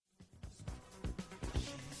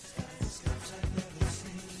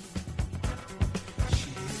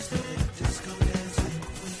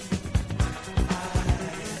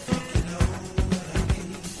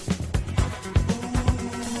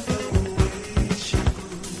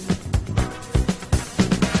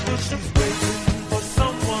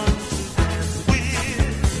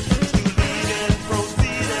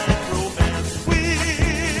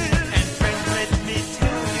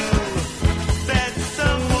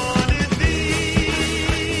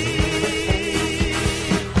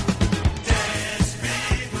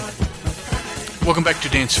Welcome back to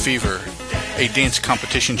Dance Fever, a dance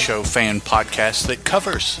competition show fan podcast that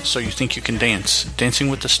covers So You Think You Can Dance, Dancing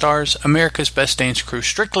with the Stars, America's Best Dance Crew,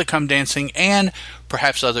 Strictly Come Dancing, and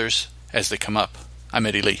perhaps others as they come up. I'm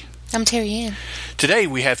Eddie Lee. I'm Teri. Today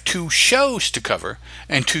we have 2 shows to cover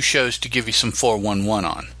and 2 shows to give you some 411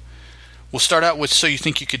 on. We'll start out with So You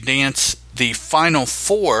Think You Could Dance, the final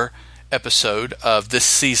 4 episode of this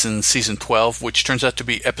season, season 12, which turns out to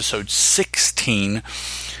be episode 16.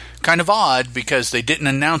 Kind of odd because they didn't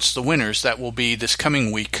announce the winners. That will be this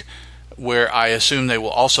coming week, where I assume they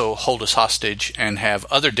will also hold us hostage and have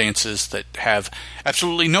other dances that have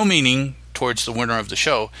absolutely no meaning towards the winner of the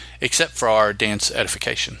show, except for our dance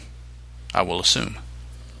edification, I will assume.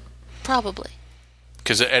 Probably.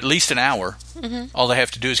 Because at least an hour, all they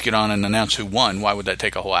have to do is get on and announce who won. Why would that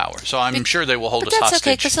take a whole hour? So I'm sure they will hold us hostage. But that's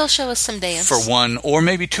okay, because they'll show us some dance. For 1 or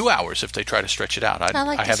maybe 2 hours if they try to stretch it out.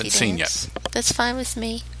 I haven't seen yet. That's fine with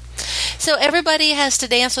me. So everybody has to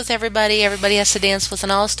dance with everybody. Everybody has to dance with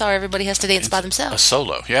an all-star. Everybody has to dance by themselves. A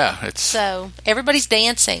solo, yeah. So everybody's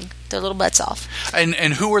dancing their little butts off. And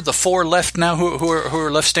who are the 4 left now? Who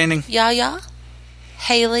are left standing? Yaya,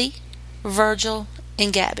 Haley, Virgil,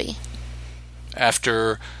 and Gabby.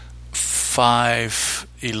 After 10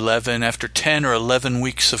 or 11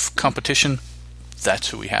 weeks of competition, that's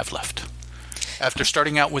who we have left. After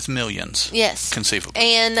starting out with millions. Yes. Conceivably.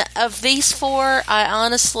 And of these 4, I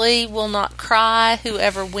honestly will not cry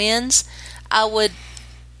whoever wins. I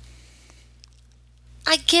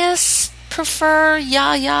guess, prefer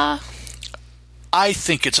Yaya. I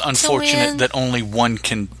think it's unfortunate that only one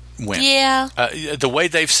can win. Yeah. The way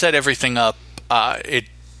they've set everything up,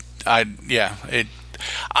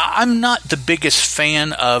 I'm not the biggest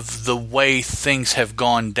fan of the way things have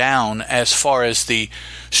gone down as far as the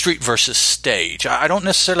street versus stage. I don't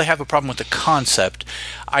necessarily have a problem with the concept.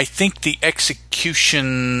 I think the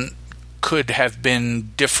execution could have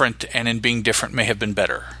been different, and in being different may have been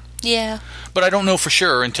better. Yeah. But I don't know for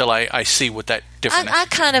sure until I see what that different I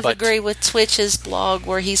kind of agree with Twitch's blog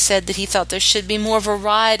where he said that he thought there should be more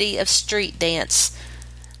variety of street dance.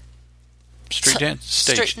 Street dance?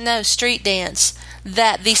 Stage? Street dance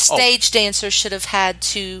that the stage dancers should have had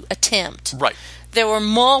to attempt. Right. There were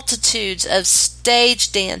multitudes of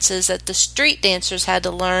stage dances that the street dancers had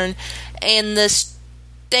to learn, and the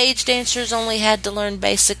stage dancers only had to learn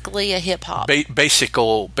basically a hip-hop.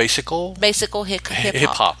 Basical hip-hop.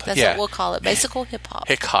 Hip-hop, That's what we'll call it, basical hip-hop.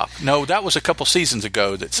 Hip-hop. No, that was a couple seasons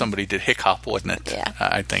ago that somebody did hip-hop, wasn't it? Yeah.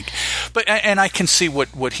 I think. And I can see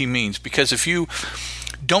what he means, because if you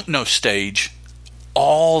don't know stage,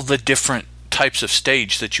 all the different types of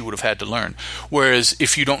stage that you would have had to learn. Whereas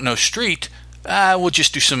if you don't know street, we'll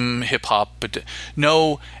just do some hip-hop, but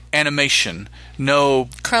no animation, no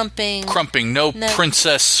crumping, no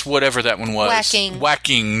princess, whatever that one was.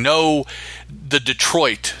 Whacking, no the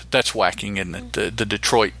Detroit, that's whacking, isn't it? The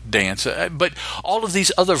Detroit dance. But all of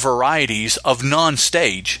these other varieties of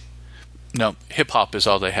non-stage, no, hip-hop is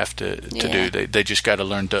all they have to do. They just got to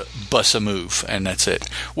learn to bust a move, and that's it.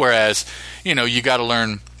 Whereas, you got to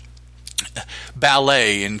learn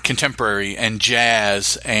ballet and contemporary and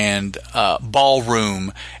jazz and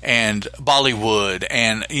ballroom and Bollywood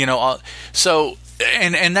and so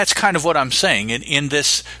that's kind of what I'm saying. In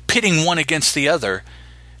this pitting one against the other,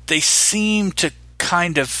 they seem to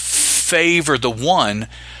kind of favor the one,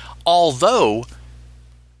 although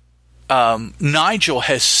Nigel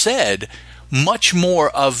has said much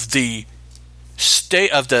more of the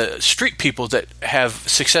street people that have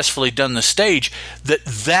successfully done the stage,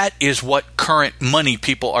 that is what current money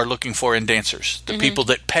people are looking for in dancers. The people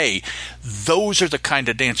that pay, those are the kind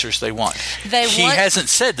of dancers they want. He hasn't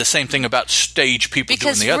said the same thing about stage people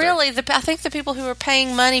doing the other. Because really, I think the people who are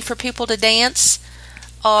paying money for people to dance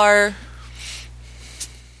are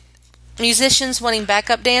musicians wanting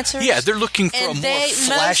backup dancers. Yeah, they're looking for a more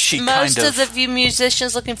flashy kind of... Most of the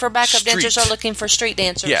musicians looking for backup dancers are looking for street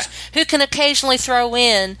dancers who can occasionally throw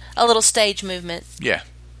in a little stage movement. Yeah.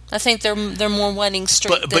 I think they're more wanting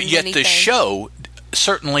street than But yet anything. the show,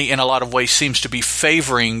 certainly in a lot of ways, seems to be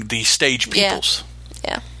favoring the stage peoples.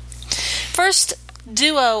 Yeah. First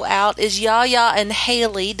duo out is Yaya and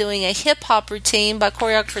Haley doing a hip-hop routine by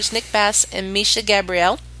choreographers Nick Bass and Misha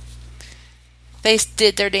Gabrielle. They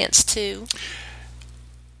did their dance too.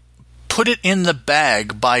 Put It in the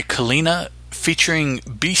Bag by Kalina featuring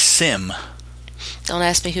B-Sim. Don't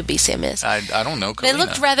ask me who B-Sim is. I don't know. Kalina. They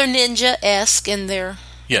looked rather ninja-esque in their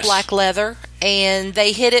black leather, and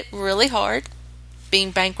they hit it really hard, being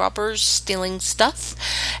bank robbers, stealing stuff,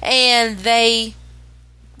 and they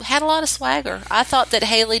had a lot of swagger. I thought that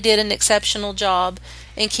Haley did an exceptional job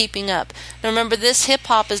in keeping up. Now remember, this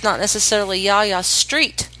hip-hop is not necessarily Yaya's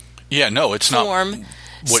street. Yeah, no, it's form. not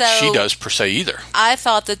what she does per se either. I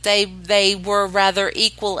thought that they were rather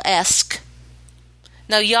equal-esque.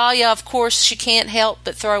 Now, Yaya, of course, she can't help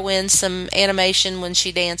but throw in some animation when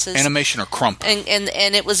she dances. Animation or crump. And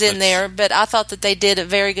it was in there, but I thought that they did a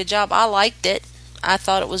very good job. I liked it. I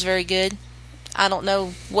thought it was very good. I don't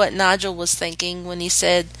know what Nigel was thinking when he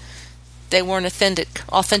said they weren't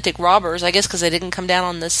authentic robbers. I guess because they didn't come down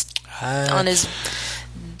on his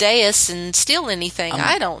dais and steal anything.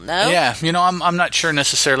 I don't know. Yeah, I'm not sure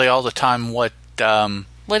necessarily all the time what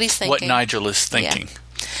he's thinking. What Nigel is thinking. Yeah.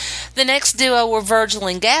 The next duo were Virgil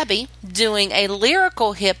and Gabby doing a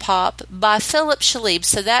lyrical hip-hop by Philip Shalib.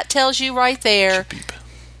 So that tells you right there... Shabib.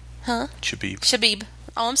 Huh? Shabib.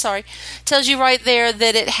 Oh, I'm sorry. Tells you right there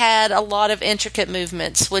that it had a lot of intricate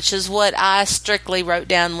movements, which is what I strictly wrote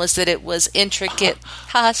down, was that it was intricate.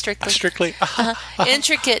 Strictly.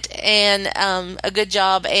 Intricate and a good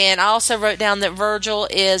job. And I also wrote down that Virgil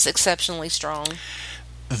is exceptionally strong.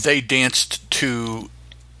 They danced to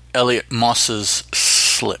Elliot Moss's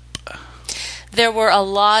Slip. There were a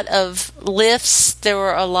lot of lifts. There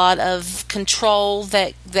were a lot of control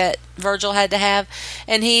that Virgil had to have,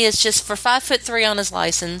 and he is just for 5'3" on his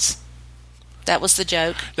license. That was the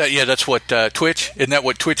joke. That's what Twitch. Isn't that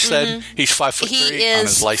what Twitch said? Mm-hmm. He's 5'3" on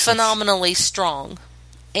his license. He is phenomenally strong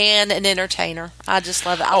and an entertainer. I just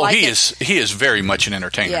love it. He is very much an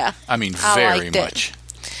entertainer. Yeah, I mean very much.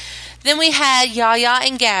 Then we had Yaya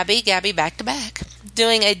and Gabby back to back,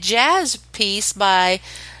 doing a jazz piece by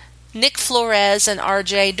Nick Flores and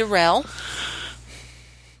R.J. Durrell.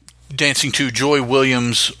 Dancing to Joy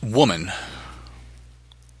Williams' Woman.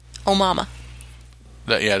 Oh, Mama.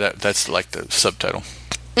 That's like the subtitle.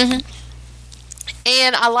 Mm-hmm.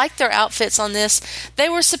 And I like their outfits on this. They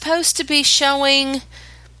were supposed to be showing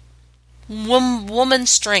woman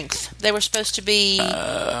strength. They were supposed to be...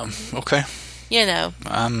 okay. And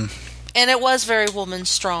it was very woman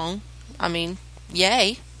strong. I mean,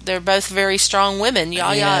 yay. They're both very strong women.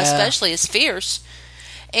 Yaya especially is fierce.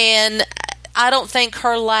 And I don't think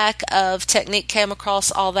her lack of technique came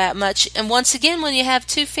across all that much. And once again, when you have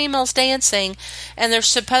two females dancing and they're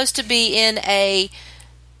supposed to be in a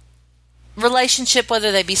relationship,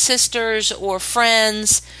 whether they be sisters or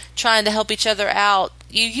friends, trying to help each other out,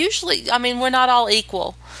 you usually, we're not all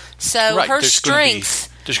equal. So her strength...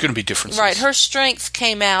 There's going to be differences. Right, her strength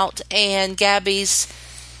came out and Gabby's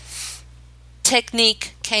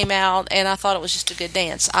technique came out, and I thought it was just a good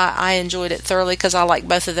dance. I enjoyed it thoroughly because I like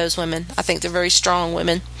both of those women. I think they're very strong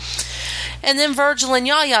women. And then Virgil and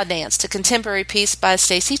Yaya danced, a contemporary piece by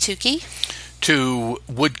Stacey Tukey. To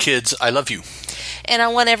Wood Kids, I Love You. And I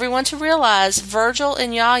want everyone to realize Virgil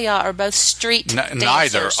and Yaya are both street dancers.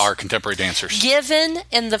 Neither are contemporary dancers. Given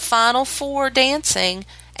in the final four dancing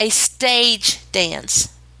a stage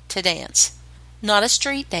dance to dance, not a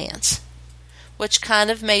street dance. Which kind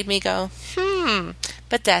of made me go,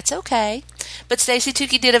 but that's okay. But Stacey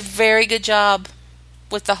Tukey did a very good job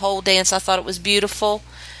with the whole dance. I thought it was beautiful.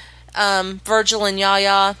 Virgil and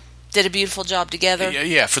Yaya did a beautiful job together.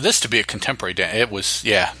 Yeah, for this to be a contemporary dance, it was,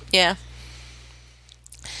 yeah. Yeah.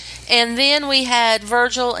 And then we had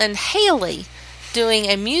Virgil and Haley doing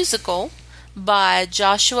a musical by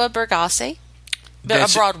Joshua Bergassi.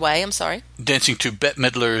 Broadway, I'm sorry. Dancing to Bette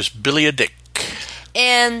Midler's Billy a Dick.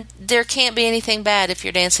 And there can't be anything bad if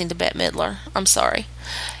you're dancing to Bette Midler. I'm sorry.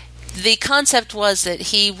 The concept was that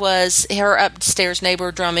he was her upstairs neighbor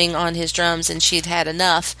drumming on his drums, and she'd had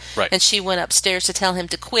enough. Right. And she went upstairs to tell him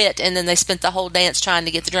to quit, and then they spent the whole dance trying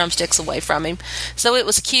to get the drumsticks away from him. So it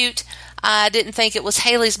was cute. I didn't think it was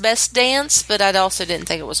Haley's best dance, but I also didn't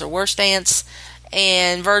think it was her worst dance.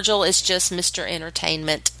 And Virgil is just Mr.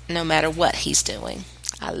 Entertainment, no matter what he's doing.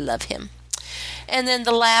 I love him. And then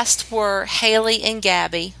the last were Haley and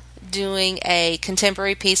Gabby doing a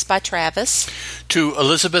contemporary piece by Travis. To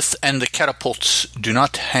Elizabeth and the Catapults, Do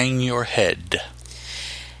Not Hang Your Head.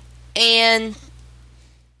 And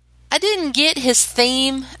I didn't get his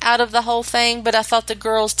theme out of the whole thing, but I thought the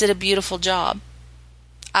girls did a beautiful job.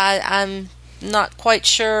 I'm not quite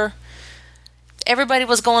sure. Everybody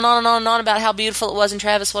was going on and on and on about how beautiful it was, and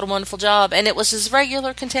Travis, what a wonderful job. And it was his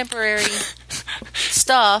regular contemporary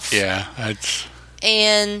stuff. Yeah.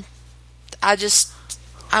 And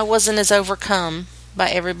I wasn't as overcome by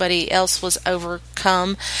everybody else was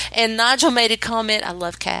overcome. And Nigel made a comment. I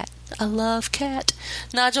love Kat.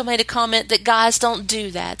 Nigel made a comment that guys don't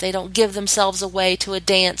do that. They don't give themselves away to a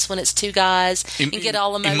dance when it's two guys and get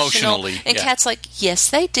all emotional. And Kat's like, yes,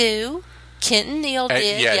 they do. Kent and Neil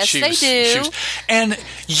did. Yes, they do. And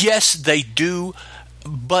yes, they do.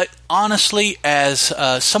 But honestly, as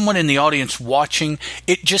someone in the audience watching,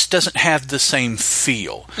 it just doesn't have the same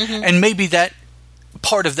feel. Mm-hmm. And maybe that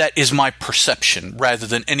part of that is my perception rather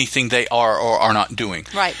than anything they are or are not doing.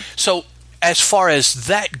 Right. So as far as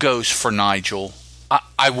that goes for Nigel,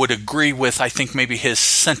 I would agree with, I think, maybe his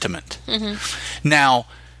sentiment. Mm-hmm. Now,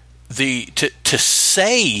 to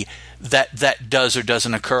say that does or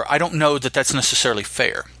doesn't occur, I don't know that that's necessarily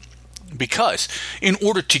fair. Because in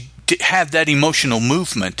order to have that emotional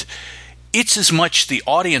movement, it's as much the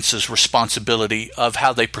audience's responsibility of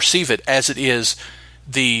how they perceive it as it is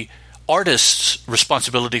the artist's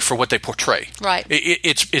responsibility for what they portray. Right.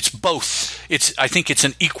 It's both. I think it's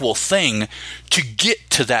an equal thing to get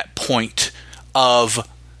to that point of,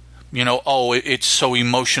 it's so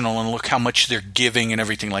emotional and look how much they're giving and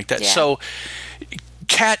everything like that. Yeah. So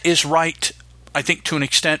Kat is right, I think, to an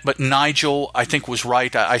extent, but Nigel, I think, was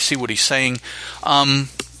right. I see what he's saying. I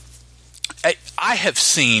have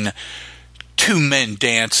seen two men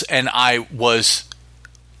dance, and I was,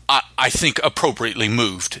 I think, appropriately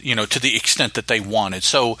moved, to the extent that they wanted.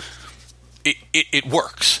 So it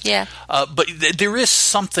works. Yeah. But there is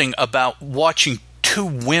something about watching two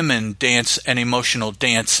women dance an emotional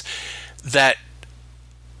dance that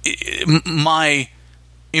my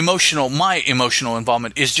emotional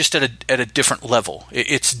involvement is just at a different level.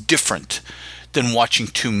 It's different than watching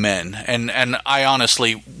two men, and I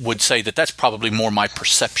honestly would say that that's probably more my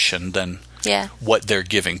perception than what they're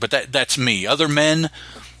giving. But that's me. Other men,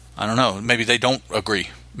 I don't know. Maybe they don't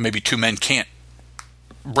agree. Maybe two men can't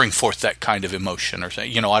bring forth that kind of emotion, or say,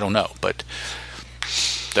 I don't know. But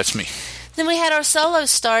that's me. Then we had our solos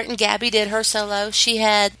start, and Gabby did her solo. She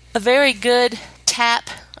had a very good tap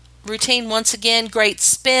routine once again. Great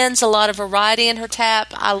spins, a lot of variety in her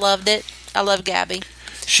tap. I loved it. I love Gabby.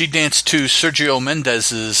 She danced to Sergio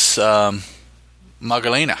Mendez's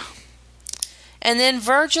Magdalena. And then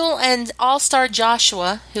Virgil and All-Star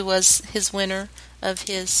Joshua, who was his winner of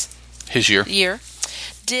his year,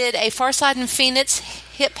 did a Farside and Phoenix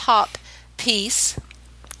hip-hop piece.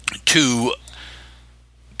 To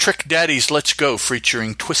Trick Daddy's Let's Go,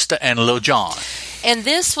 featuring Twista and Lil Jon. And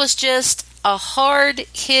this was just a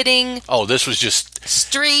hard-hitting... Oh, this was just...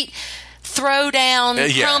 street... throwdown,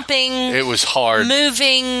 crumping. It was hard.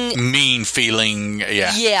 Moving. Mean feeling,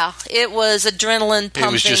 Yeah, it was adrenaline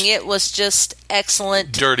pumping. It was just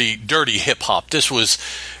excellent. Dirty hip-hop. This was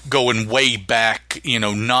going way back,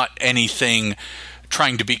 not anything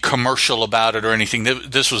trying to be commercial about it or anything.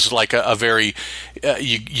 This was like a very,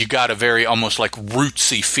 you got a very almost like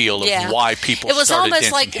rootsy feel of why people started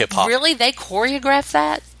dancing hip-hop. It was almost like, really? They choreographed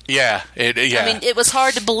that? Yeah, I mean, it was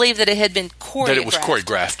hard to believe that it had been choreographed. That it was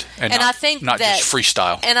choreographed, and I think not just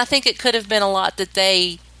freestyle. And I think it could have been a lot that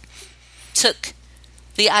they took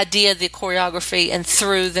the idea of the choreography and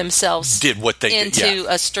threw themselves into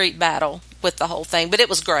a street battle with the whole thing. But it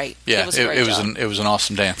was great. Yeah, it was an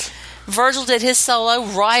awesome dance. Virgil did his solo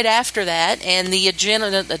right after that, and the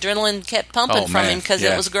adrenaline kept pumping from him because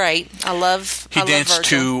it was great. I love Virgil. He danced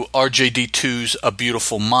to RJD2's A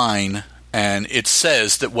Beautiful Mind. And it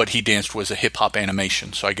says that what he danced was a hip hop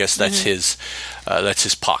animation, so I guess that's his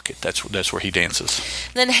pocket. That's where he dances.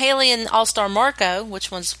 Then Haley and All Star Marco, which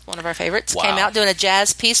was one of our favorites, came out doing a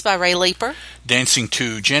jazz piece by Ray Leeper, dancing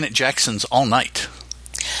to Janet Jackson's All Night.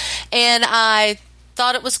 And I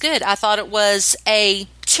thought it was good. I thought it was a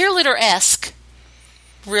cheerleader-esque.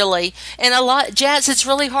 Really. And a lot jazz, it's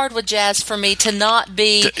really hard with jazz for me to not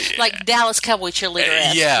be like Dallas Cowboy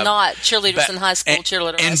cheerleader-esque, not cheerleaders in high school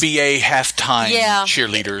cheerleader-esque. NBA halftime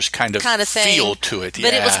cheerleaders kind of feel to it.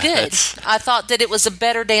 But it was good. I thought that it was a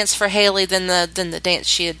better dance for Haley than the dance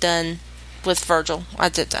she had done with Virgil. I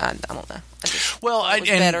don't know.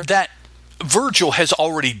 That Virgil has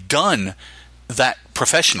already done that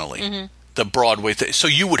professionally. Mm-hmm. The Broadway thing. So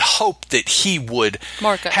you would hope that he would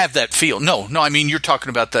have that feel. No, I mean, you're talking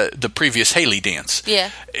about the previous Haley dance.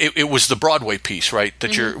 Yeah. It was the Broadway piece, right,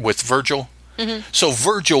 that you're with Virgil? Mm-hmm. So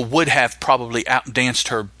Virgil would have probably outdanced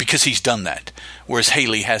her because he's done that, whereas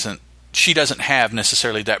Haley hasn't. She doesn't have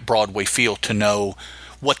necessarily that Broadway feel to know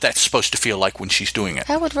what that's supposed to feel like when she's doing it.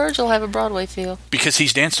 How would Virgil have a Broadway feel? Because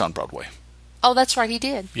he's danced on Broadway. Oh, that's right, he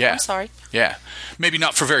did. Yeah. I'm sorry. Yeah. Maybe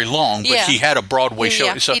not for very long, but he had a Broadway show.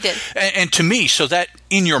 Yeah, he did. And to me, so that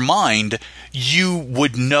in your mind, you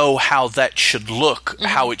would know how that should look,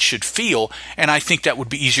 how it should feel, and I think that would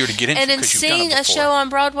be easier to get into. And in seeing a show on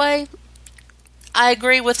Broadway, I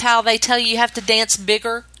agree with how they tell you have to dance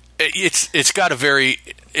bigger. It's got a very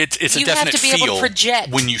it's a you definite have to be able to project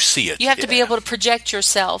when you see it. You have to be able to project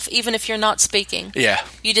yourself, even if you're not speaking. Yeah.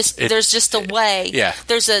 There's just a way. Yeah.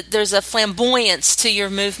 There's a flamboyance to your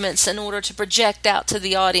movements in order to project out to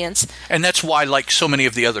the audience. And that's why, like so many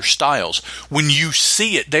of the other styles, when you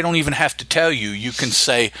see it, they don't even have to tell you. You can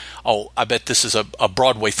say, oh, I bet this is a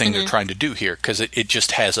Broadway thing they're trying to do here, because it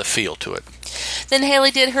just has a feel to it. Then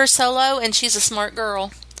Haley did her solo, and she's a smart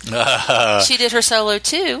girl. She did her solo,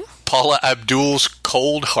 too. Paula Abdul's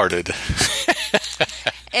Cold-Hearted.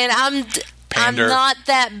 And I'm not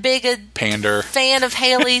that big a fan of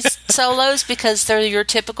Haley's solos, because they're your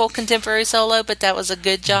typical contemporary solo, but that was a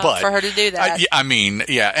good job for her to do that. I mean,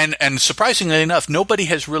 yeah, and surprisingly enough, nobody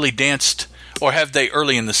has really danced, or have they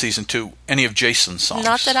early in the season, to any of Jason's songs.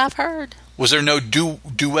 Not that I've heard. Was there no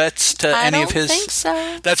duets to any of his? I don't think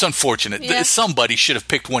so. That's unfortunate. Yeah. Somebody should have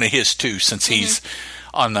picked one of his, too, since he's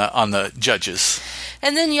on the judges.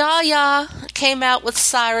 And then Yaya came out with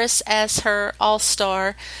Cyrus as her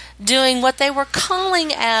all-star, doing what they were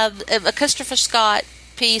calling a Christopher Scott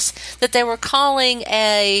piece that they were calling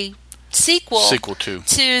a sequel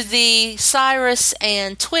to the Cyrus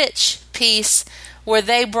and Twitch piece, where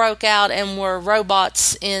they broke out and were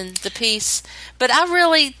robots in the piece. But I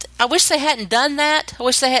wish they hadn't done that. I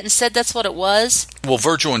wish they hadn't said that's what it was. Well,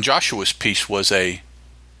 Virgil and Joshua's piece was a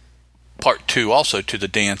part 2 also to the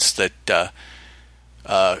dance that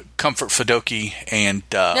Comfort Fidoki and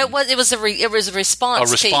no, it was a response.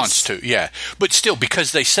 A response piece. to, yeah. But still,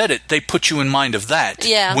 because they said it, they put you in mind of that.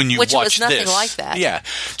 Yeah, when you watch this. Which was nothing like that. Yeah,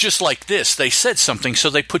 just like this, they said something, so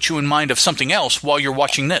they put you in mind of something else while you're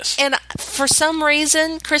watching this. And for some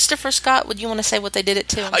reason, Christopher Scott, would you want to say what they did it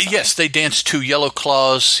to? Yes, they danced to Yellow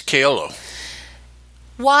Claw's Keolo.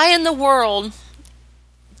 Why in the world?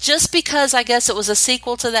 Just because I guess it was a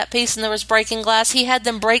sequel to that piece and there was breaking glass, he had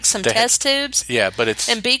them break some test tubes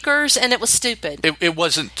and beakers, and it was stupid. It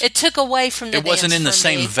wasn't... It took away from the dance. It wasn't in the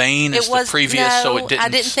same vein as the previous, so it didn't... I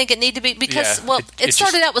didn't think it needed to be, because, it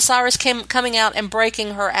started out with Cyrus coming out and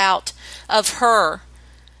breaking her out of her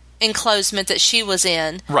enclosement that she was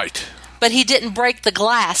in. Right. But he didn't break the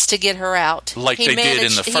glass to get her out. Like they did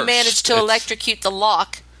in the first. He managed to electrocute the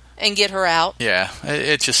lock and get her out. Yeah,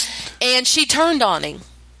 it just... And she turned on him.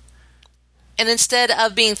 And instead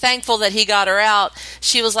of being thankful that he got her out,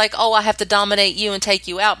 she was like, oh, I have to dominate you and take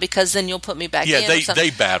you out, because then you'll put me back in. Yeah,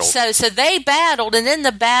 they battled. So they battled, and in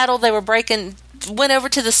the battle, they were went over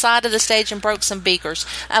to the side of the stage and broke some beakers,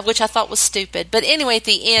 which I thought was stupid. But anyway, at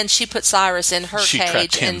the end, she put Cyrus in her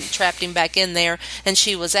cage and trapped him back in there, and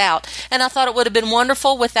she was out. And I thought it would have been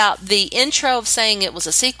wonderful without the intro of saying it was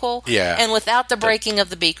a sequel, and without the breaking of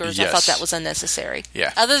the beakers. Yes. I thought that was unnecessary.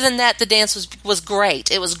 Yeah. Other than that, the dance was great.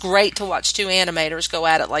 It was great to watch two animators go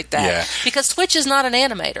at it like that. Yeah. Because Twitch is not an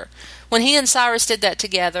animator. When he and Cyrus did that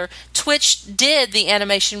together, Twitch did the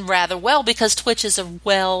animation rather well, because Twitch is a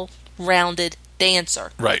well-rounded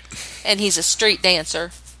dancer. Right. And he's a street dancer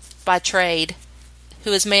by trade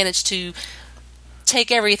who has managed to take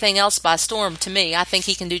everything else by storm. To me, I think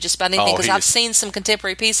he can do just about anything, because I've seen some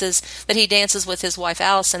contemporary pieces that he dances with his wife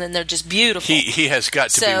Allison, and they're just beautiful. He has got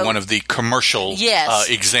to be one of the commercial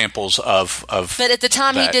examples of But at the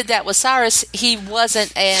time he did that with Cyrus, he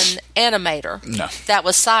wasn't an animator. No. That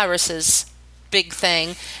was Cyrus's big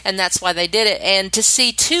thing, and that's why they did it. And to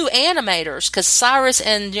see two animators, because Cyrus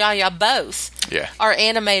and Yaya both are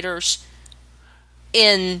animators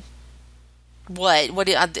in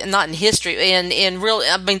not in history, in real,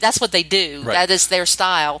 I mean, that's what they do. Right. That is their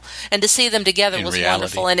style. And to see them together was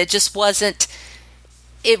wonderful, and it just wasn't,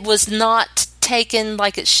 it was not taken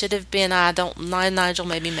like it should have been. Nigel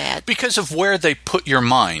made me mad. Because of where they put your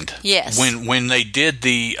mind. Yes. When they did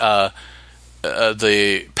the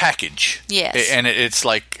package. Yes. And it's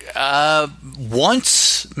like,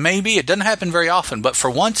 once, maybe, it doesn't happen very often, but for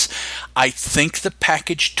once, I think the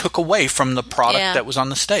package took away from the product that was on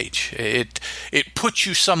the stage. It put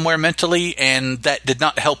you somewhere mentally, and that did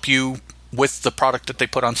not help you with the product that they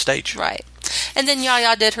put on stage. Right. And then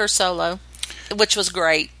Yaya did her solo, which was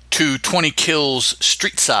great. To 20 Kills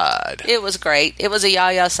Street Side. It was great. It was a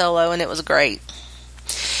Yaya solo, and it was great.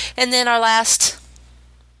 And then our last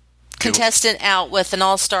contestant out with an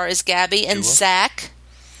all-star is Gabby and Zach,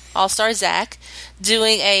 all-star Zach,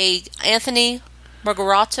 doing a Anthony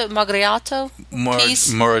Margariato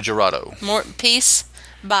piece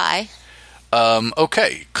by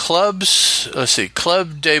clubs. Let's see,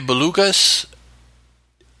 Club de Belugas,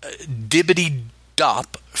 Dibbity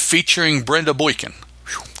Dop, featuring Brenda Boykin,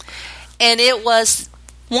 and it was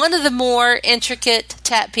one of the more intricate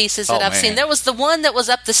tap pieces that I've seen. There was the one that was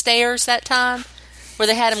up the stairs that time, where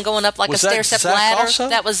they had him going up like a stair-step ladder. Also?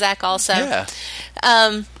 That was Zach also. Yeah.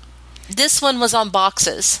 This one was on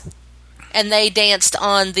boxes. And they danced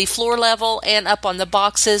on the floor level and up on the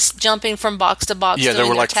boxes, jumping from box to box. Yeah, there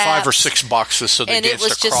were like taps. 5 or 6 boxes, so they and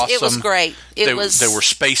danced across them. It was great. There were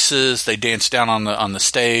spaces. They danced down on the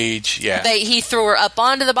stage. Yeah, he threw her up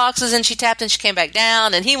onto the boxes, and she tapped, and she came back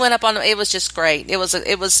down, and he went up on. It was just great. It was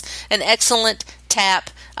an excellent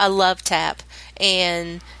tap. I love tap,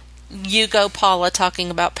 and you go, Paula,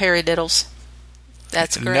 talking about paradiddles.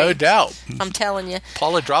 That's great. No doubt. I'm telling you,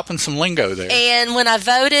 Paula dropping some lingo there. And when I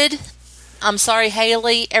voted. I'm sorry,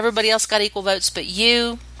 Haley. Everybody else got equal votes but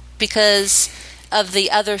you, because of the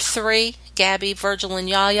other 3, Gabby, Virgil, and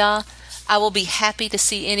Yaya. I will be happy to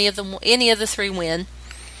see any of the 3 win.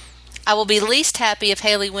 I will be least happy if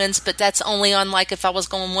Haley wins, but that's only on like if I was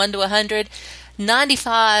going 1 to 100.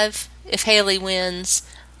 95 if Haley wins.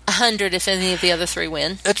 100 if any of the other 3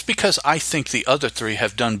 win. That's because I think the other 3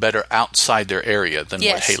 have done better outside their area than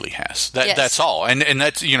what Haley has. That's all. And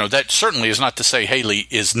that's, that certainly is not to say Haley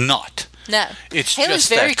is not. No. It's Haley's just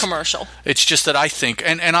very commercial. It's just that I think,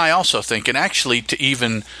 and I also think, and actually to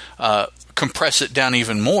even compress it down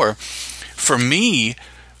even more, for me,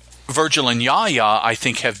 Virgil and Yaya, I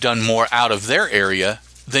think, have done more out of their area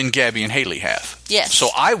than Gabby and Haley have. Yes. So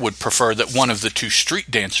I would prefer that one of the 2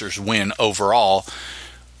 street dancers win overall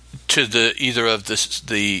to either of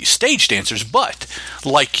the stage dancers. But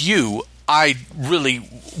like you, I really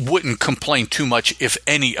wouldn't complain too much if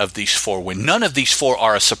any of these 4 win. None of these 4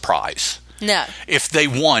 are a surprise. No. If they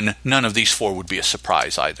won, none of these 4 would be a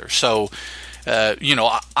surprise either. So,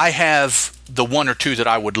 I have the 1 or 2 that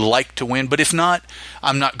I would like to win, but if not,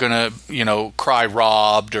 I'm not going to, cry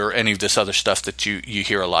robbed or any of this other stuff that you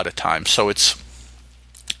hear a lot of times. So it's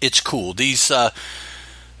cool. These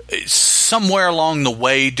somewhere along the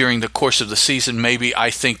way during the course of the season, maybe I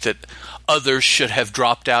think that others should have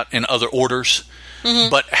dropped out in other orders.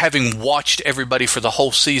 Mm-hmm. But having watched everybody for the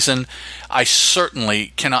whole season, I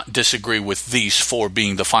certainly cannot disagree with these 4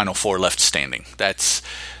 being the final 4 left standing.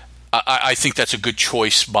 I think that's a good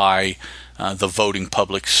choice by the voting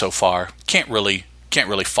public so far. Can't really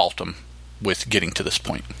fault them with getting to this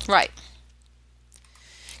point. Right.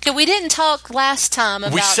 Okay, we didn't talk last time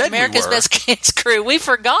about America's Best Dance Crew. We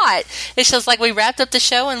forgot. It's just like we wrapped up the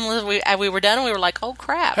show and we were done and we were like, oh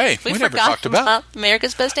crap. Hey, we never talked about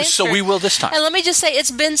America's Best Dance Crew. So we will this time. And let me just say, it's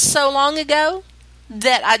been so long ago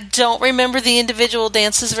that I don't remember the individual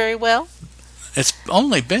dances very well. It's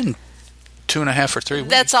only been 2.5 or 3 weeks.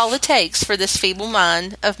 That's all it takes for this feeble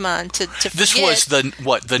mind of mine to forget. This was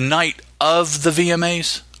the night of the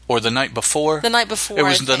VMAs? Or the night before? The night before. It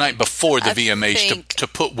was the night before the VMAs to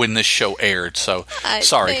put when this show aired. So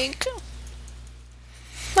sorry.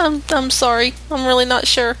 I'm sorry. I'm really not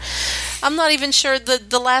sure. I'm not even sure.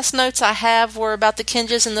 The last notes I have were about the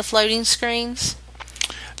Kinjas and the floating screens.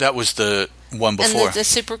 That was the one before. And the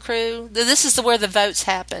Super Crew. This is where the votes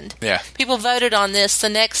happened. Yeah. People voted on this. The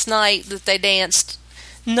next night that they danced,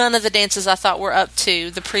 none of the dances I thought were up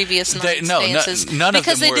to the previous night's dances. None of them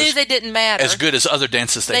because they knew they didn't matter. As good as other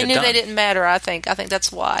dances they had done. They knew they didn't matter, I think. I think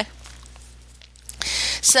that's why.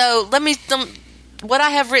 So, what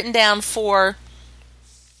I have written down for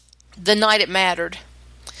the night it mattered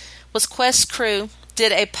was Quest Crew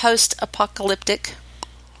did a post-apocalyptic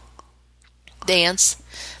dance.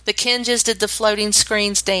 The Kinjas did the floating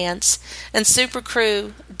screens dance. And Super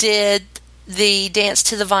Crew did the dance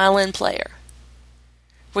to the violin player,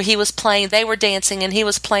 where he was playing, they were dancing, and he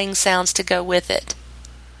was playing sounds to go with it.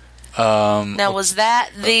 Now, was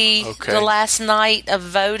that the last night of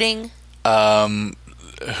voting?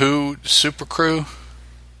 Who? Super Crew?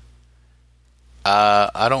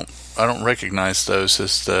 I don't recognize those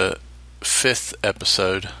as the 5th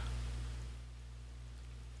episode.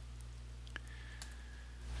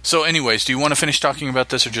 So, anyways, do you want to finish talking about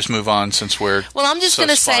this or just move on since we're? Well, I'm just going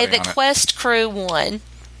to say that Quest Crew won.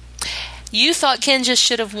 You thought Kinja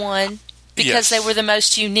should have won because they were the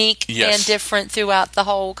most unique and different throughout the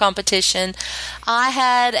whole competition. I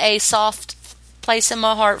had a soft place in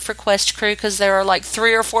my heart for Quest Crew because there are like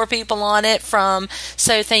 3 or 4 people on it from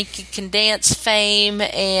So Think You Can Dance fame,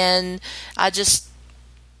 and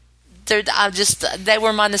they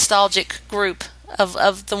were my nostalgic group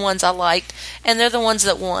of the ones I liked, and they're the ones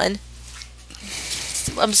that won.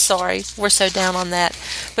 I'm sorry, we're so down on that,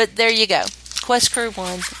 but there you go. Quest Crew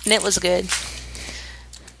won, and it was good.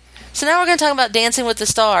 So now we're going to talk about Dancing with the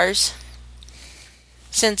Stars,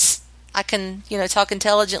 since I can, talk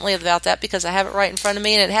intelligently about that because I have it right in front of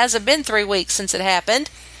me, and it hasn't been 3 weeks since it happened.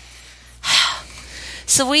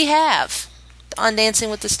 So we have, on Dancing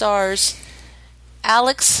with the Stars,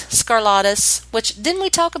 Alex Skarlatos, which, didn't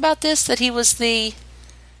we talk about this, that we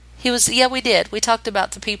did. We talked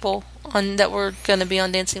about the people that were going to be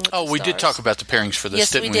on Dancing with the Stars. Oh, we did talk about the pairings for this,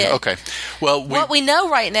 yes, didn't we? Did. Okay. Well, what we know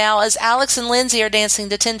right now is Alex and Lindsay are dancing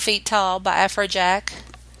to 10 Feet Tall by Afrojack.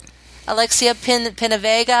 Alexia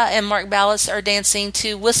Penavega and Mark Ballas are dancing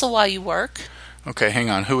to Whistle While You Work. Okay, hang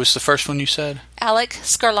on. Who was the first one you said? Alec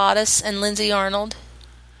Scarlatus and Lindsay Arnold.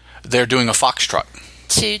 They're doing a foxtrot.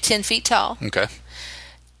 To 10 Feet Tall. Okay.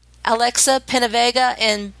 Alexa Penavega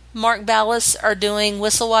and Mark Ballas are doing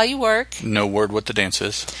Whistle While You Work. No word what the dance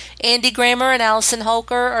is. Andy Grammer and Allison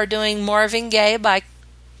Holker are doing Marvin Gaye by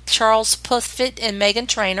Charles Puthfitt and Megan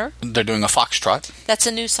Trainor. They're doing a foxtrot. That's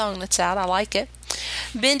a new song that's out. I like it.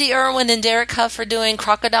 Bindi Irwin and Derek Huff are doing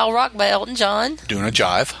Crocodile Rock by Elton John. Doing a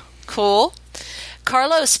jive. Cool.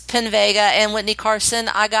 Carlos Penvega and Whitney Carson,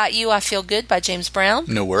 I Got You, I Feel Good by James Brown.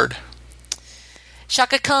 No word.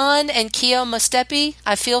 Shaka Khan and Keo Mostepi,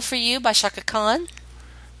 I Feel For You by Shaka Khan.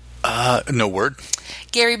 No word.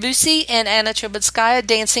 Gary Busey and Anna Trubetskaya,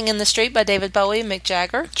 Dancing in the Street by David Bowie and Mick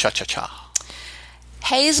Jagger. Cha-cha-cha.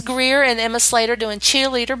 Hayes Greer and Emma Slater doing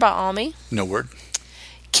Cheerleader by Ami. No word.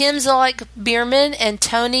 Kim Zolik Bierman and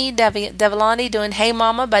Tony Devillani doing Hey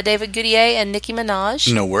Mama by David Goudier and Nicki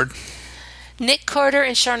Minaj. No word. Nick Carter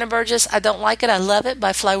and Sharna Burgess, I Don't Like It, I Love It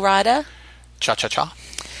by Flo Rida. Cha-cha-cha.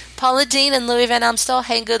 Paula Dean and Louis Van Amstel,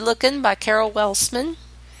 Hey Good Looking by Carol Welsman.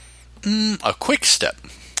 A Quick Step.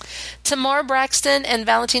 Tamar Braxton and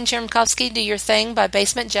Valentin Chermkovsky, Do Your Thing by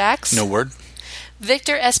Basement Jaxx. No word.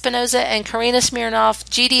 Victor Espinoza and Karina Smirnoff,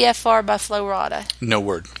 GDFR by Flo Rida. No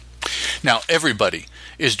word. Now, everybody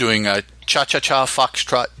is doing a cha-cha-cha,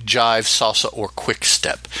 foxtrot, jive, salsa, or quick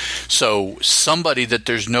step. So somebody that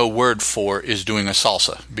there's no word for is doing a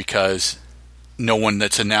salsa because no one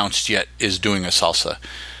that's announced yet is doing a salsa.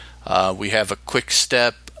 We have a quick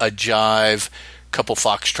step, a jive, a couple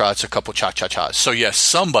foxtrots, a couple cha-cha-chas. So yes,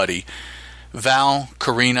 somebody, Val,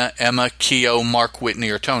 Karina, Emma, Keo, Mark,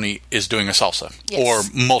 Whitney, or Tony is doing a salsa. Yes. Or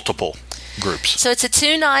multiple groups. So it's a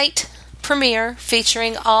 2-night premiere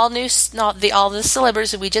featuring all the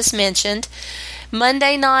celebrities that we just mentioned.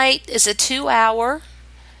 Monday night is a 2-hour.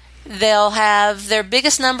 They'll have their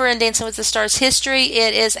biggest number in Dancing with the Stars history.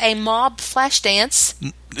 It is a mob flash dance.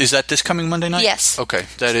 Is that this coming Monday night? Yes. Okay,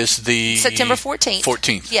 that is the... September 14th.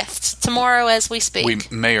 14th. Yes, tomorrow as we speak. We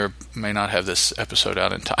may or may not have this episode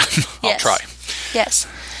out in time. I'll try. Yes.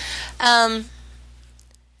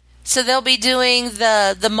 So they'll be doing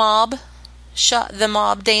the mob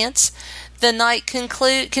dance. The night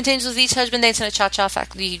continues with each husband dancing a cha-cha.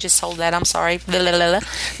 You just hold that. I'm sorry. Blah, blah, blah.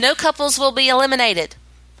 No couples will be eliminated.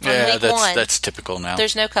 Yeah, that's typical now.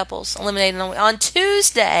 There's no couples eliminated. On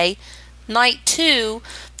Tuesday, night 2,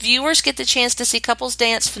 viewers get the chance to see couples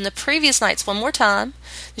dance from the previous nights one more time.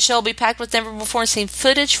 The show will be packed with never before seen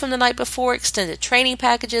footage from the night before, extended training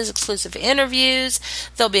packages, exclusive interviews.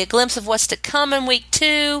 There'll be a glimpse of what's to come in week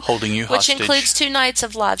 2, holding you hostage, which includes 2 nights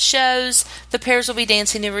of live shows. The pairs will be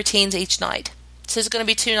dancing new routines each night. So there's going to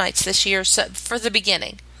be 2 nights this year for the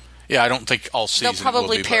beginning. Yeah, I don't think all season. They'll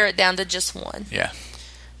probably pare it down to just 1. Yeah.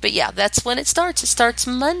 But yeah, that's when it starts. It starts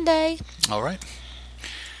Monday. All right.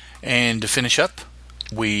 And to finish up,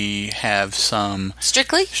 we have some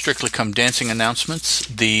Strictly Come Dancing announcements.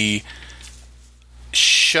 The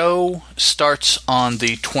show starts on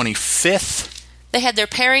the 25th. They had their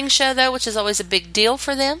pairing show, though, which is always a big deal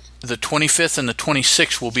for them. The 25th and the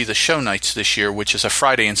 26th will be the show nights this year, which is a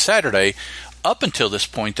Friday and Saturday. Up until this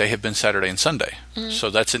point, they have been Saturday and Sunday. Mm-hmm.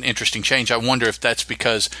 So that's an interesting change. I wonder if that's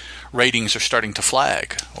because ratings are starting to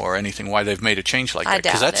flag or anything, why they've made a change like that.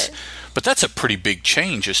 I doubt it. But that's a pretty big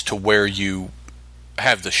change as to where you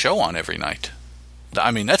have the show on every night.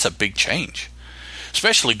 I mean, that's a big change.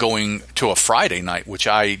 Especially going to a Friday night, which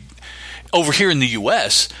over here in the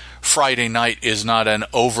U.S., Friday night is not an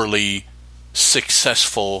overly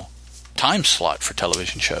successful time slot for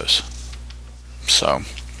television shows. So...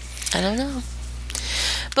 I don't know.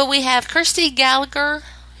 But we have Kirsty Gallagher,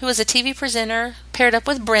 who is a TV presenter, paired up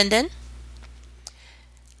with Brendan.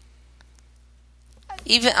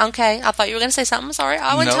 I thought you were going to say something. Sorry.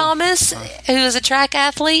 Owen Thomas, who is a track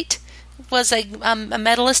athlete, was a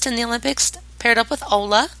medalist in the Olympics, paired up with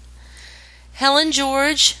Ola. Helen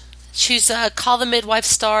George, she's a Call the Midwife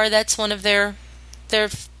star. That's one of their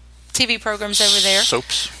TV programs over there.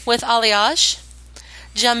 Soaps. With Aliage.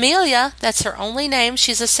 Jamelia, that's her only name.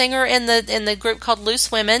 She's a singer in the group called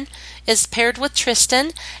Loose Women, is paired with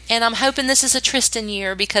Tristan, and I'm hoping this is a Tristan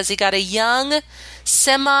year because he got a young,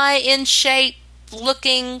 semi-in shape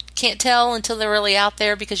looking, can't tell until they're really out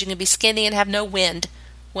there because you can be skinny and have no wind.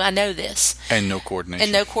 Well, I know this. And no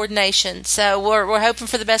coordination. So we're hoping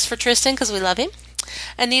for the best for Tristan because we love him.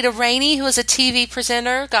 Anita Rainey, who is a TV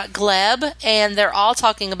presenter, got Gleb, and they're all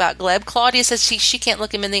talking about Gleb. Claudia says she can't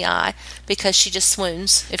look him in the eye because she just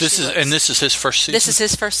swoons. This is his first season? This is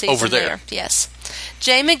his first season over there. Yes.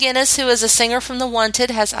 Jay McGinnis, who is a singer from The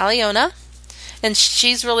Wanted, has Aliona, and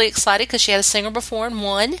she's really excited because she had a singer before and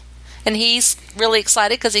won. And he's really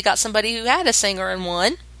excited because he got somebody who had a singer and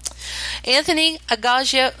won. Anthony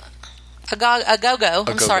Agogo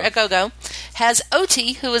has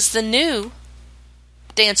Oti, who is the new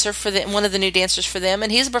dancer for one of the new dancers for them,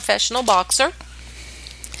 and he's a professional boxer.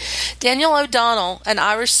 Daniel O'Donnell, an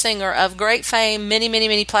Irish singer of great fame,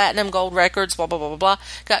 many platinum, gold records, blah, blah, blah, blah, blah,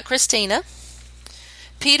 got Christina.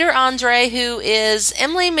 Peter Andre, who is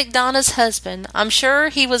Emily McDonough's husband, I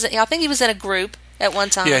think he was in a group at one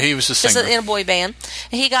time. Yeah, he was a singer. Just in a boy band.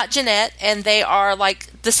 And he got Jeanette, and they are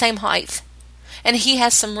like the same height. And he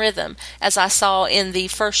has some rhythm, as I saw in the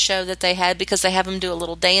first show that they had, because they have them do a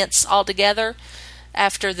little dance all together.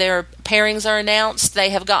 After their pairings are announced,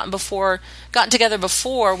 they have gotten together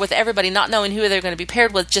before with everybody, not knowing who they're going to be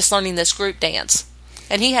paired with, just learning this group dance.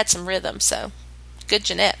 And he had some rhythm, so good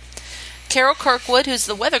Jeanette. Carol Kirkwood, who's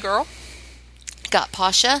the weather girl, got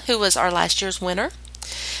Pasha, who was our last year's winner.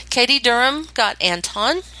 Katie Durham got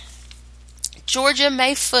Anton. Georgia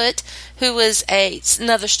May Foote, who was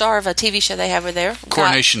another star of a TV show they have over there.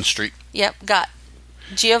 Coronation Street. Yep, got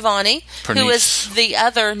Giovanni, Pernice. Who is the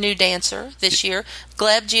other new dancer this year.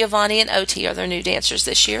 Gleb, Giovanni, and Oti are their new dancers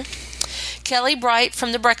this year. Kelly Bright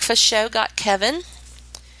from The Breakfast Show got Kevin,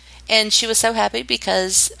 and she was so happy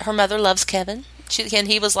because her mother loves Kevin. And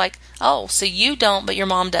he was like, oh, so you don't, but your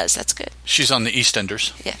mom does. That's good. She's on the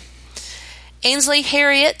EastEnders. Yeah. Ainsley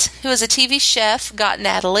Harriott, who is a TV chef, got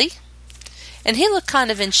Natalie. And he looked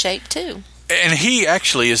kind of in shape, too. And he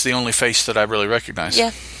actually is the only face that I really recognize.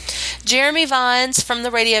 Yeah. Jeremy Vines from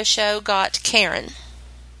the radio show got Karen.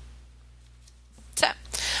 So,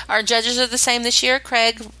 our judges are the same this year.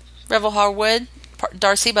 Craig Revel Harwood,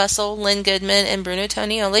 Darcy Bustle, Lynn Goodman, and Bruno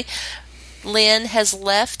Tonioli. Lynn has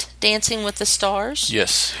left Dancing with the Stars.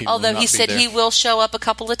 Yes. Although he said he will show up a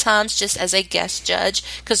couple of times just as a guest judge,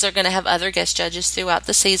 because they're going to have other guest judges throughout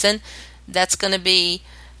the season. That's going to be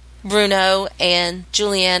Bruno and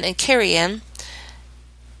Julianne and Carrie-Anne.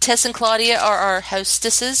 Tess and Claudia are our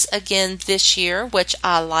hostesses again this year, which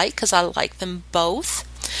I like because I like them both.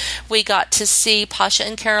 We got to see Pasha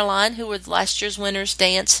and Caroline, who were last year's winners,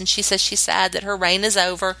 dance, and she says she's sad that her reign is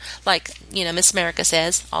over, like, Miss America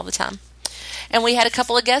says all the time. And we had a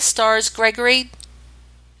couple of guest stars, Gregory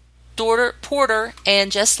Porter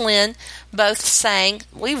and Jess Lynn, both sang.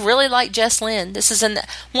 We really like Jess Lynn. This is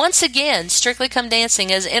once again, Strictly Come Dancing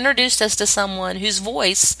has introduced us to someone whose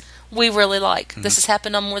voice we really like. Mm-hmm. This has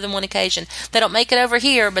happened on more than one occasion. They don't make it over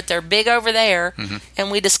here, but they're big over there, mm-hmm. and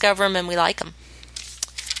we discover them and we like them.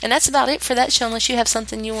 And that's about it for that show, unless you have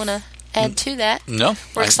something you want to add to that. No.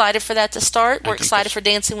 We're excited for that to start. We're excited for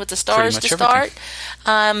Dancing with the Stars to start.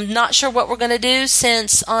 I'm not sure what we're going to do,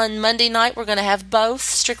 since on Monday night we're going to have both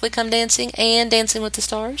Strictly Come Dancing and Dancing with the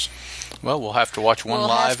Stars. Well, we'll have to watch one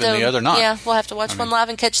live and the other not. Yeah, we'll have to watch one live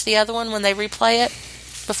and catch the other one when they replay it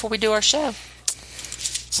before we do our show.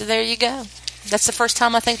 So there you go. That's the first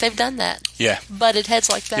time I think they've done that. Yeah. Butted heads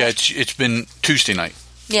like that. Yeah, it's been Tuesday night.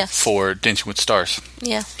 Yeah. For Dancing with Stars.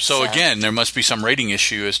 Yeah. So again, there must be some rating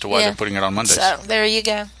issue as to why they're putting it on Mondays. So there you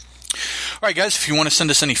go. All right, guys, if you want to send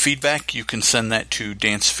us any feedback, you can send that to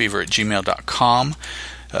dancefever@gmail.com.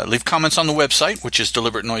 Leave comments on the website, which is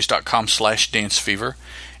deliberatenoise.com/dancefever.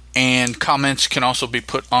 And comments can also be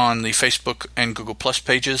put on the Facebook and Google Plus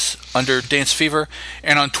pages under Dance Fever.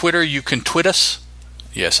 And on Twitter, you can tweet us.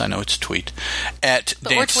 Yes, I know it's tweet. At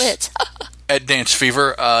Dance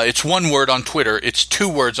Fever. It's one word on Twitter. It's 2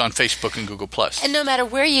 words on Facebook and Google Plus. And no matter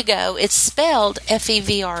where you go, it's spelled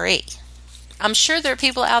Fevre. I'm sure there are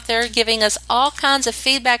people out there giving us all kinds of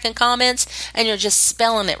feedback and comments, and you're just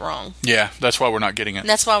spelling it wrong. Yeah, that's why we're not getting it. And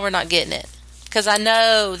that's why we're not getting it. Because I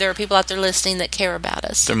know there are people out there listening that care about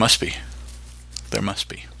us. There must be. There must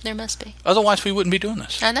be. There must be. Otherwise, we wouldn't be doing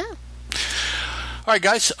this. I know. All right,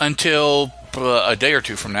 guys, until a day or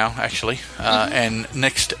two from now, actually, and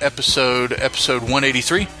next episode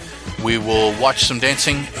 183, we will watch some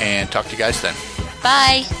dancing and talk to you guys then.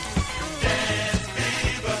 Bye.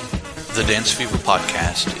 The Dance Fever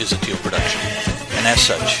podcast is a Teal production, and as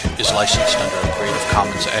such, is licensed under a Creative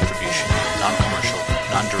Commons Attribution, Non-Commercial,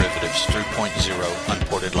 Non-Derivatives 3.0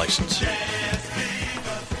 Unported license.